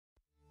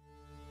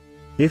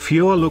If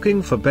you're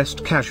looking for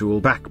best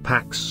casual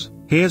backpacks,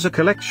 here's a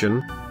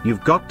collection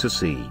you've got to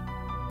see.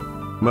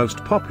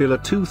 Most popular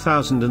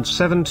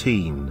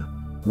 2017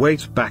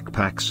 weight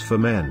backpacks for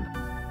men.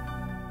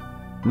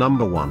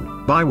 Number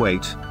 1. By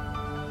weight.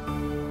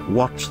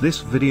 Watch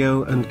this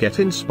video and get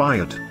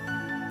inspired.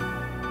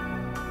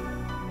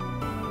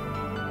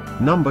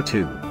 Number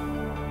 2.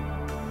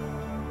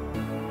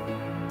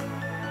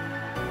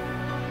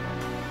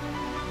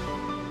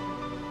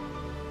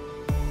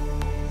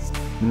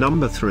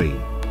 Number 3.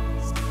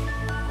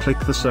 Click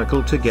the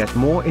circle to get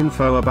more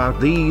info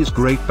about these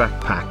great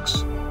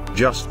backpacks.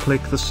 Just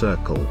click the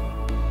circle.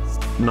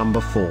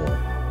 Number 4.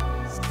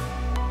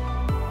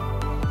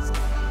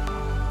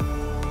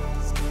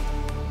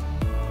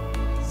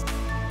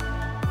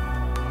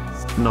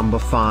 Number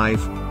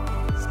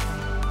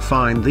 5.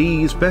 Find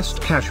these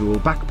best casual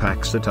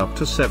backpacks at up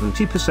to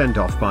 70%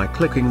 off by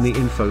clicking the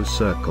info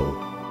circle.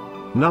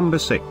 Number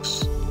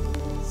 6.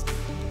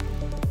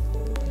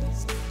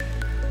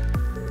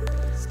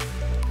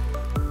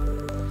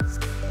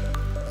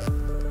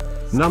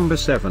 Number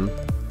 7.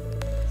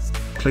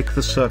 Click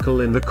the circle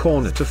in the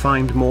corner to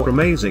find more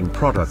amazing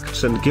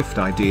products and gift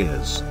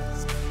ideas.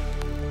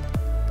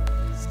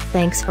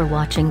 Thanks for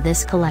watching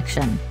this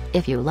collection.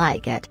 If you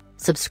like it,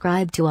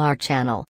 subscribe to our channel.